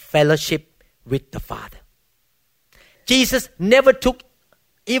 fellowship with the Father. Jesus never took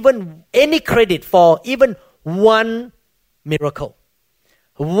even any credit for even one miracle,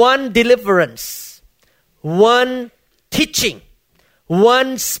 one deliverance, one teaching,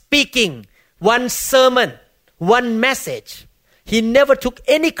 one speaking, one sermon, one message. He never took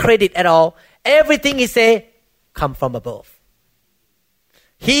any credit at all. Everything He said come from above.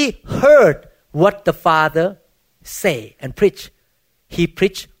 He heard what the Father say and preach. He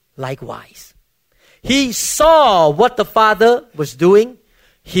preached likewise. He saw what the Father was doing.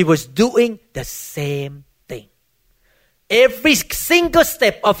 He was doing the same thing. Every single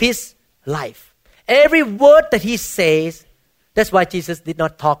step of His life, every word that He says. That's why Jesus did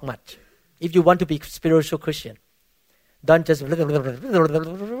not talk much. If you want to be a spiritual Christian, don't just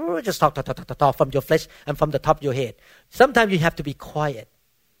talk from your flesh and from the top of your head. Sometimes you have to be quiet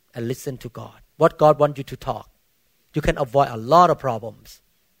and listen to God. What God wants you to talk. You can avoid a lot of problems.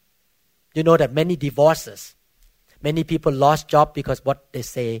 You know that many divorces, many people lost job because what they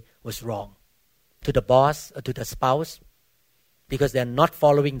say was wrong to the boss or to the spouse, because they're not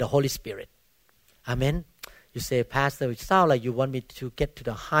following the Holy Spirit. Amen. You say, Pastor, it sounds like you want me to get to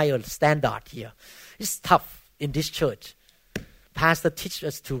the higher standard here. It's tough in this church. Pastor teaches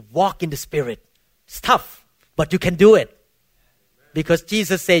us to walk in the Spirit. It's tough, but you can do it. Because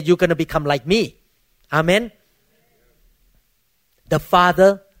Jesus said, you're going to become like me. Amen. The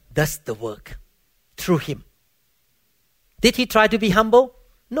Father does the work through Him. Did He try to be humble?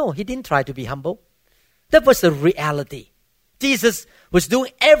 No, He didn't try to be humble. That was the reality. Jesus was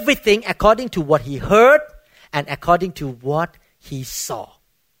doing everything according to what He heard and according to what He saw.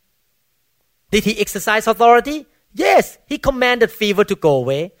 Did He exercise authority? Yes, He commanded fever to go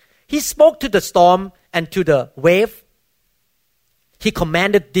away. He spoke to the storm and to the wave. He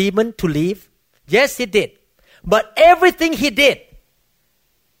commanded demon to leave. Yes, He did. But everything He did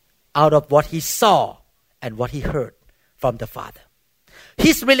out of what He saw and what He heard from the Father.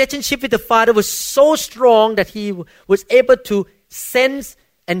 His relationship with the Father was so strong that He was able to sense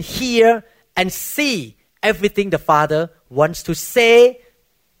and hear and see everything the Father wants to say,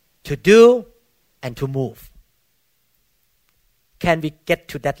 to do, and to move. Can we get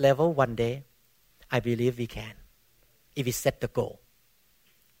to that level one day? I believe we can, if we set the goal.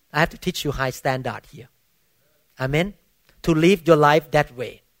 I have to teach you high standard here. Amen? To live your life that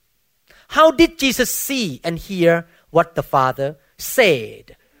way. How did Jesus see and hear what the Father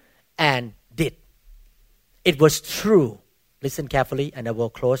said and did? It was true. Listen carefully, and I will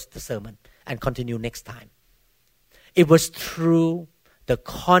close the sermon and continue next time. It was through the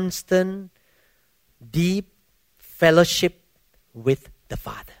constant, deep fellowship with the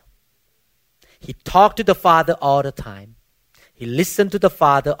Father. He talked to the Father all the time. He listened to the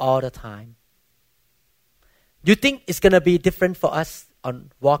Father all the time. Do you think it's going to be different for us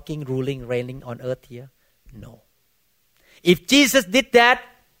on walking, ruling, reigning on earth here? No. If Jesus did that,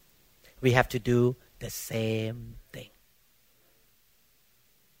 we have to do the same thing.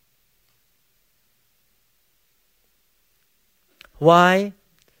 Why?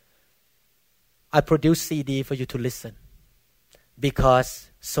 I produce CD for you to listen, because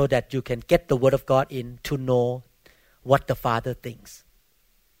so that you can get the Word of God in to know what the Father thinks.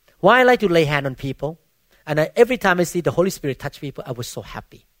 Why I like to lay hand on people, and every time I see the Holy Spirit touch people, I was so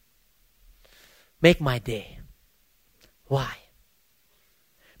happy. Make my day. Why?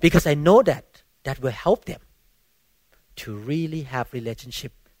 Because I know that will help them to really have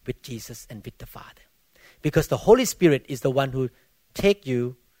relationship with Jesus and with the Father. Because the Holy Spirit is the one who take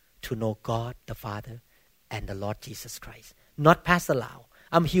you to know God the Father and the Lord Jesus Christ. Not Pastor Lau.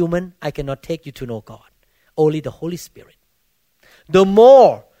 I'm human. I cannot take you to know God. Only the Holy Spirit. The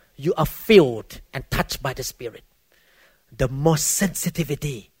more you are filled and touched by the Spirit, the more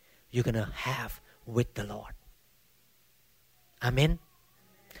sensitivity you're going to have with the Lord. Amen.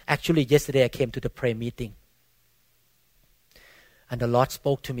 Actually, yesterday I came to the prayer meeting, and the Lord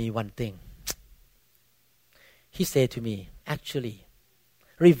spoke to me one thing. He said to me, actually,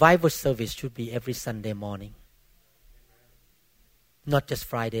 revival service should be every Sunday morning, not just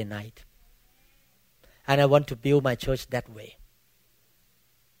Friday night. And I want to build my church that way.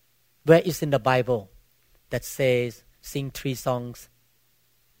 Where is in the Bible that says sing 3 songs,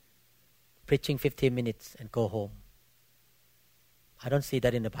 preaching 15 minutes and go home? I don't see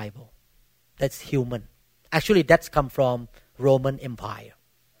that in the Bible. That's human. Actually, that's come from Roman Empire.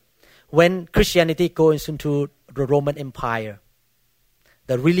 When Christianity goes into the Roman Empire,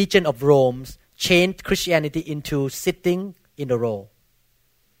 the religion of Rome changed Christianity into sitting in a row.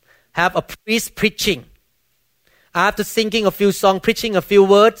 Have a priest preaching. After singing a few songs, preaching a few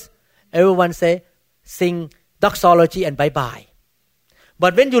words, everyone say, sing doxology and bye-bye.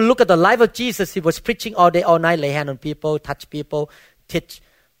 But when you look at the life of Jesus, he was preaching all day, all night, lay hand on people, touch people, teach,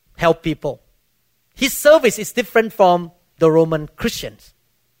 help people. His service is different from the Roman Christians.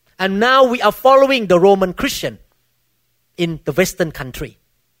 And now we are following the Roman Christian in the Western country.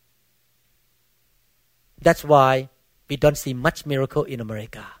 That's why we don't see much miracle in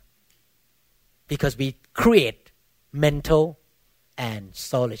America. Because we create mental and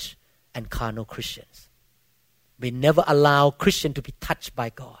soulish and carnal Christians. We never allow Christians to be touched by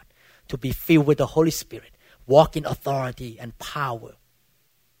God, to be filled with the Holy Spirit, walk in authority and power.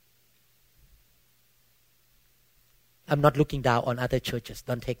 I'm not looking down on other churches.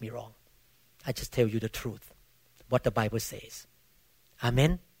 Don't take me wrong. I just tell you the truth, what the Bible says.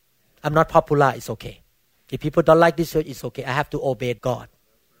 Amen? I'm not popular. It's okay. If people don't like this church, it's okay. I have to obey God.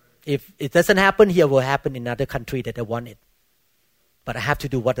 If it doesn't happen here, it will happen in another country that I want it. But I have to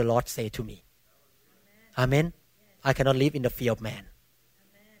do what the Lord say to me. Amen? I cannot live in the fear of man.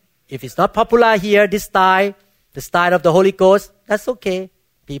 If it's not popular here, this style, the style of the Holy Ghost, that's okay.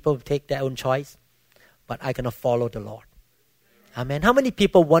 People take their own choice. But I cannot follow the Lord. Amen. How many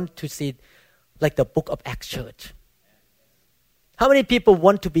people want to see like the book of Acts church? How many people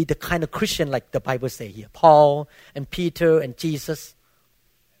want to be the kind of Christian like the Bible says here? Paul and Peter and Jesus.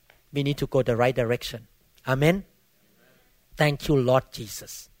 We need to go the right direction. Amen. Thank you, Lord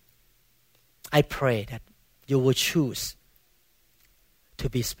Jesus. I pray that you will choose to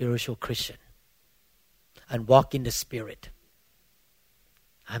be spiritual Christian and walk in the Spirit.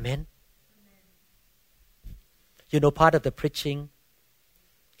 Amen. You know, part of the preaching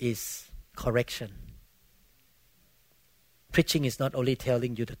is correction. Preaching is not only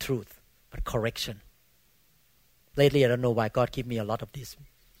telling you the truth, but correction. Lately, I don't know why God gave me a lot of this.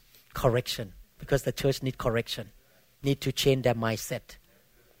 Correction. Because the church needs correction. Need to change their mindset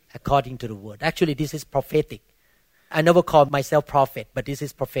according to the word. Actually, this is prophetic. I never call myself prophet, but this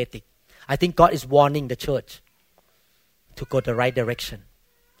is prophetic. I think God is warning the church to go the right direction.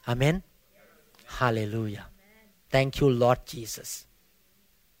 Amen? Hallelujah. Thank you, Lord Jesus.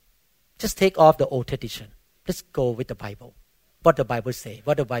 Just take off the old tradition. Let's go with the Bible. What the Bible says,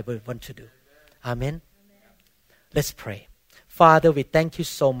 what the Bible wants to do. Amen? Let's pray. Father, we thank you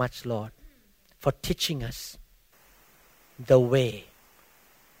so much, Lord, for teaching us the way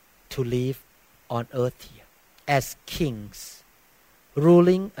to live on earth here as kings,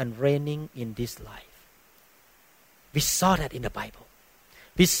 ruling and reigning in this life. We saw that in the Bible.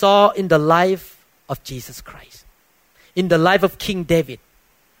 We saw in the life of Jesus Christ, in the life of King David,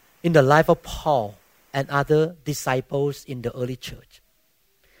 in the life of Paul and other disciples in the early church.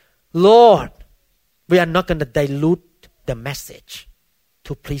 Lord, we are not going to dilute the message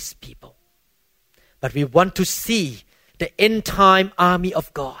to please people, but we want to see the end time army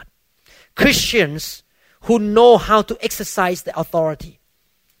of God. Christians who know how to exercise the authority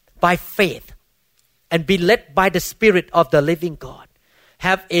by faith and be led by the Spirit of the living God.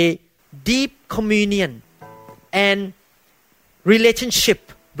 Have a deep communion and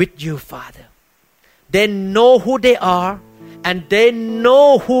relationship with you, Father. They know who they are and they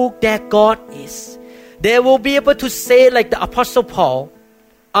know who their God is. They will be able to say like the Apostle Paul,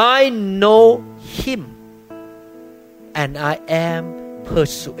 I know Him and I am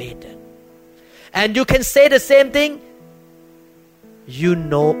persuaded. And you can say the same thing, you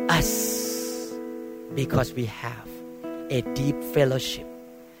know us, because we have a deep fellowship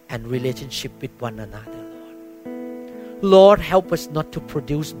and relationship with one another, Lord. Lord, help us not to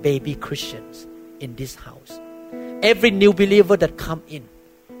produce baby Christians in this house. Every new believer that come in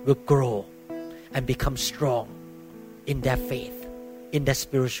will grow and become strong in their faith, in their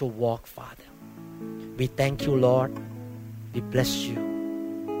spiritual walk, Father. We thank you, Lord. We bless you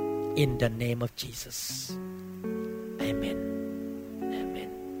in the name of Jesus. Amen. Amen.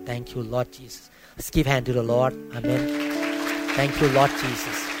 Thank you, Lord Jesus. Let's give hand to the Lord. Amen. Thank you, Lord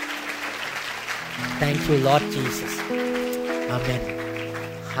Jesus. Thank you, Lord Jesus. Amen.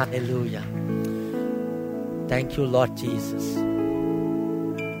 Hallelujah. Thank you, Lord Jesus.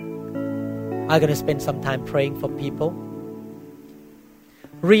 I'm going to spend some time praying for people.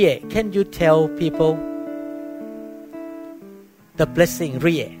 Rie, can you tell people the blessing?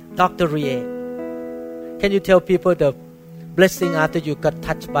 Rie, Dr. Rie, can you tell people the blessing after you got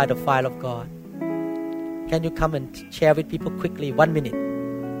touched by the fire of God? Can you come and share with people quickly? 1 minute.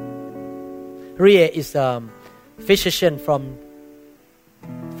 Rie is a physician from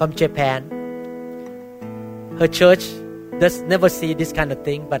Japan. Her church does never see this kind of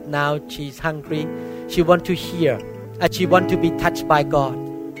thing, but now she's hungry. She wants to hear and she wants to be touched by God.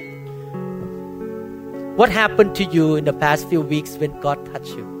 What happened to you in the past few weeks when God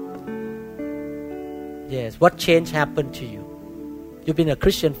touched you? Yes, what change happened to you? You've been a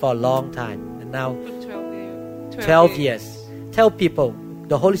Christian for a long time, and now 12 years. Tell people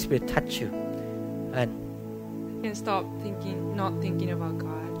the Holy Spirit touched you, and stop not thinking about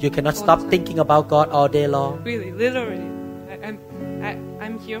God. You cannot stop thinking about God all day long. Really, literally.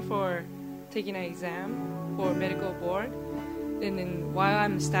 I'm here for taking an exam for medical board, and then while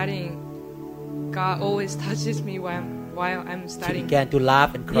I'm studying, God always touches me while I'm studying. She began to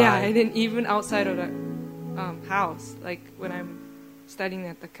laugh and cry. Yeah, and then even outside of the house, like when I'm studying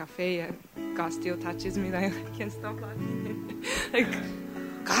at the cafe, God still touches me. Like, I can't stop laughing. Like,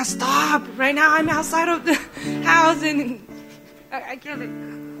 God, stop! Right now, I'm outside of the house, and I can't.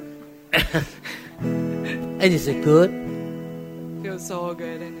 And is it good? Feels so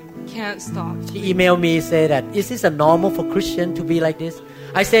good, and I can't stop. She emailed me, say that, is this a normal for Christian to be like this?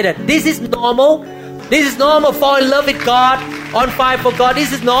 I say that this is normal. This is normal. Fall in love with God, on fire for God.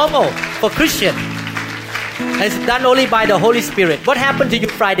 This is normal for Christian. And it's done only by the Holy Spirit. What happened to you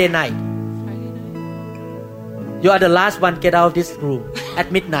Friday night? You are the last one get out of this room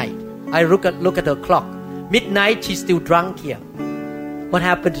at midnight. I look at the clock. Midnight, she's still drunk here. What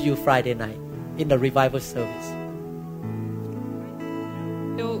happened to you Friday night in the revival service?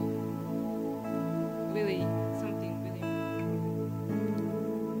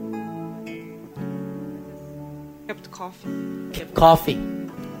 Kept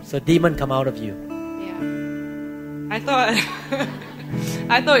coughing. So demon come out of you. Yeah. I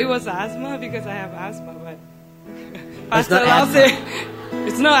thought it was asthma because I have asthma, but Pastor Lau said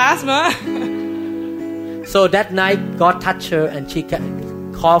it's no asthma. So that night God touched her and she kept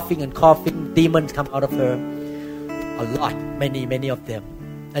coughing and coughing. Demons come out of her. A lot, many of them.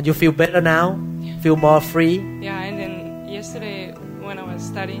 And you feel better now? Yeah. Feel more free? Yeah, and then yesterday when I was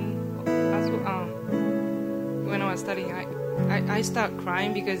studying, I start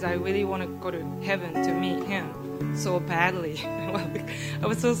crying because I really want to go to heaven to meet Him so badly. I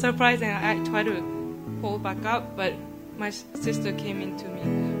was so surprised, and I tried to hold back up, but my sister came into me.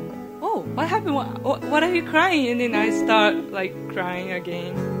 Oh, what happened? What are you crying? And then I start like crying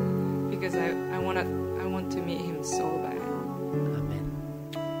again because I want to meet Him so bad.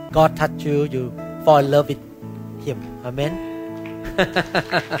 Amen. God touched you. You fall in love with Him. Amen.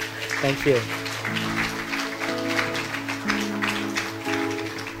 Thank you.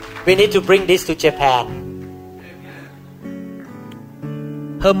 We need to bring this to Japan.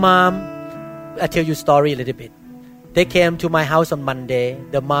 Her mom, I'll tell you a story a little bit. They came to my house on Monday.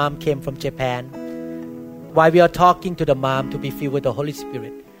 The mom came from Japan. While we are talking to the mom to be filled with the Holy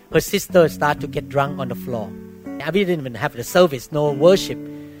Spirit, her sister started to get drunk on the floor. We didn't even have the service, no worship.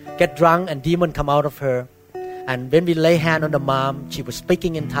 Get drunk and demon come out of her. And when we lay hand on the mom, she was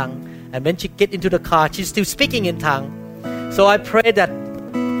speaking in tongue. And when she get into the car, she's still speaking in tongue. So I pray that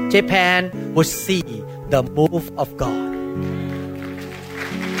Japan will see the move of God.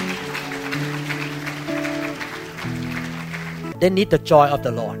 They need the joy of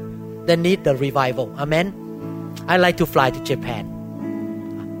the Lord. They need the revival. Amen. I like to fly to Japan.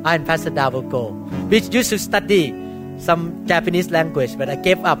 I and Pastor Da will go. We used to study some Japanese language, but I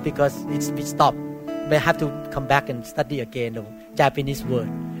gave up because we stopped. But I have to come back and study again the Japanese word.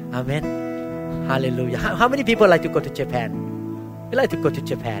 Amen. Hallelujah. How many people like to go to Japan? We like to go to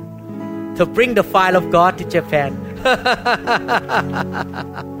Japan. So bring the fire of God to Japan.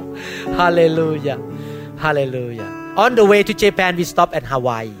 Hallelujah. Hallelujah. On the way to Japan, we stop at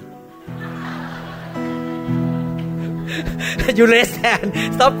Hawaii. You raise hand.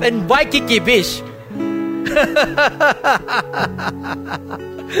 Stop in Waikiki Beach.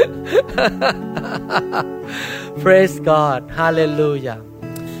 Praise God. Hallelujah.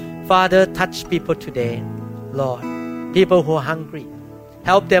 Father, touch people today, Lord. People who are hungry.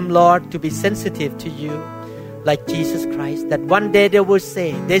 Help them, Lord, to be sensitive to you like Jesus Christ. That one day they will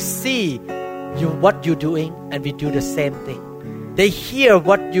say, they see you, what you're doing, and we do the same thing. They hear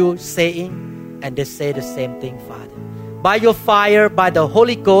what you're saying, and they say the same thing, Father. By your fire, by the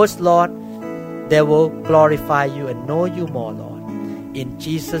Holy Ghost, Lord, they will glorify you and know you more, Lord. In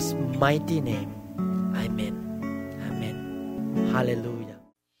Jesus' mighty name. Amen. Amen. Hallelujah.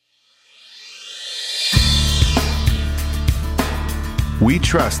 We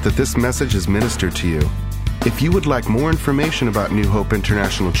trust that this message is ministered to you. If you would like more information about New Hope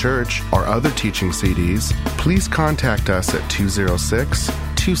International Church or other teaching CDs, please contact us at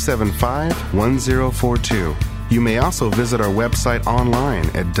 206-275-1042. You may also visit our website online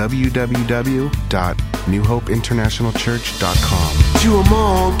at www.newhopeinternationalchurch.com. To 'em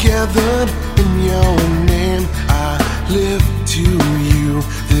all gathered in your name, I lift to you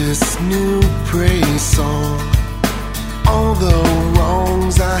this new praise song. All the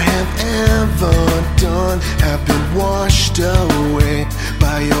wrongs I have ever done have been washed away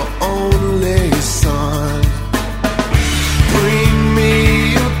by your only Son. Bring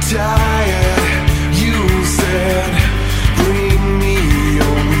me your tired, you said. Bring me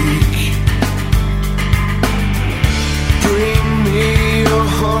your weak. Bring me your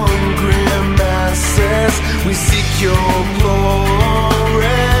hungry masses. We seek your glory.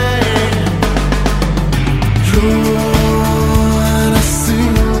 Lord,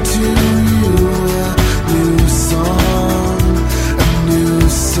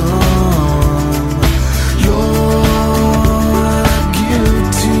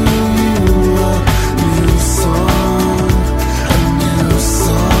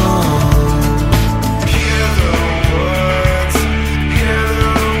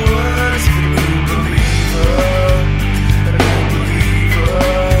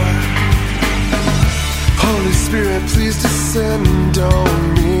 descend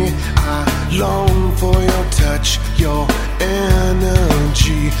on me. I long for your touch, your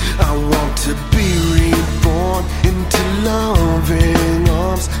energy. I want to be reborn into loving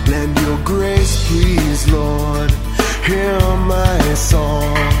arms. Lend your grace, please, Lord. Hear my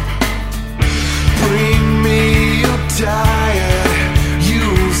song. Bring me your tired,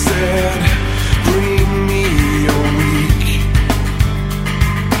 you said. Bring me your weak.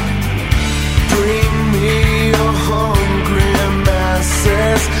 Bring me your hungry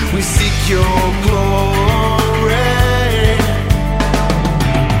masses. We seek your glory.